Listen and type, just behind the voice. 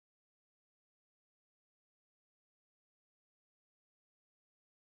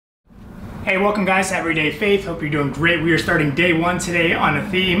Hey, welcome guys to Everyday Faith. Hope you're doing great. We are starting day one today on a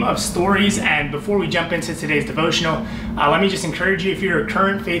theme of stories. And before we jump into today's devotional, let me just encourage you, if you're a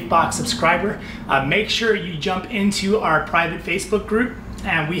current Faithbox subscriber, make sure you jump into our private Facebook group.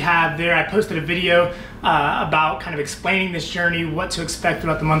 And we have there, I posted a video about kind of explaining this journey, what to expect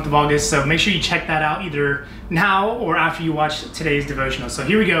throughout the month of August. So make sure you check that out either now or after you watch today's devotional. So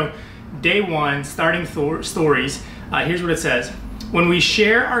here we go, day one, starting stories. Here's what it says. When we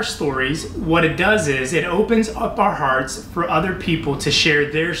share our stories, what it does is it opens up our hearts for other people to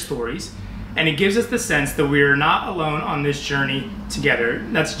share their stories. And it gives us the sense that we are not alone on this journey together.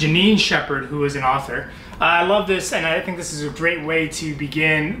 That's Janine Shepherd, who is an author. I love this, and I think this is a great way to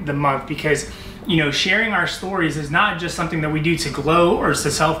begin the month because, you know, sharing our stories is not just something that we do to gloat or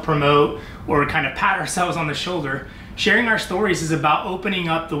to self-promote or kind of pat ourselves on the shoulder. Sharing our stories is about opening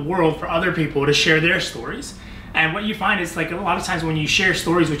up the world for other people to share their stories. And what you find is, like, a lot of times when you share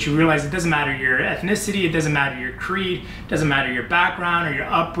stories, what you realize, it doesn't matter your ethnicity, it doesn't matter your creed, it doesn't matter your background or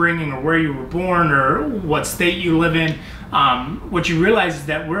your upbringing or where you were born or what state you live in. What you realize is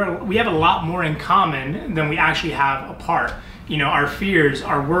that we have a lot more in common than we actually have apart. You know, our fears,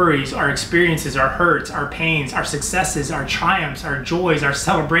 our worries, our experiences, our hurts, our pains, our successes, our triumphs, our joys, our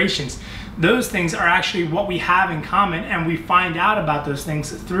celebrations. Those things are actually what we have in common, and we find out about those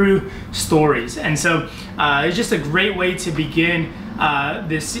things through stories. And so it's just a great way to begin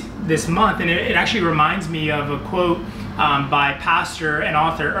this month. And it actually reminds me of a quote by pastor and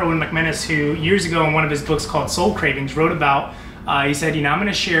author Erwin McManus, who years ago in one of his books called Soul Cravings wrote about, he said, you know, I'm going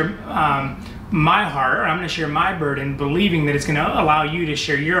to share my heart, or I'm going to share my burden, believing that it's going to allow you to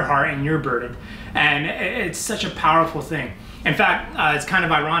share your heart and your burden. And it's such a powerful thing. In fact, it's kind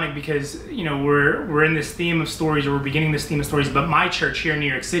of ironic because, you know, we're in this theme of stories, or we're beginning this theme of stories, but my church here in New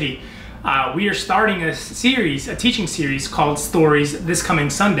York City, we are starting a teaching series called Stories this coming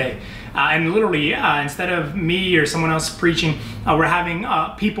Sunday. And literally, instead of me or someone else preaching, we're having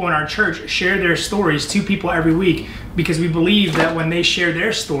people in our church share their stories to people every week, because we believe that when they share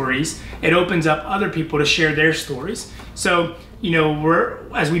their stories, it opens up other people to share their stories. So, you know,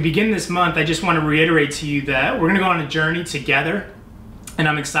 as we begin this month, I just want to reiterate to you that we're going to go on a journey together. And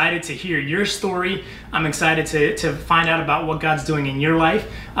I'm excited to hear your story. I'm excited to find out about what God's doing in your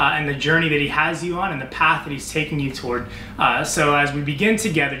life and the journey that He has you on and the path that He's taking you toward. So as we begin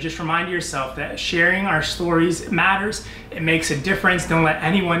together, just remind yourself that sharing our stories matters. It makes a difference. Don't let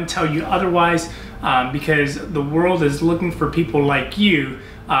anyone tell you otherwise, because the world is looking for people like you.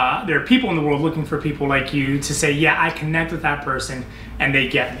 There are people in the world looking for people like you to say, yeah, I connect with that person and they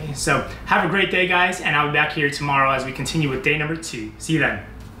get me. So have a great day, guys, and I'll be back here tomorrow as we continue with day number 2. See you then.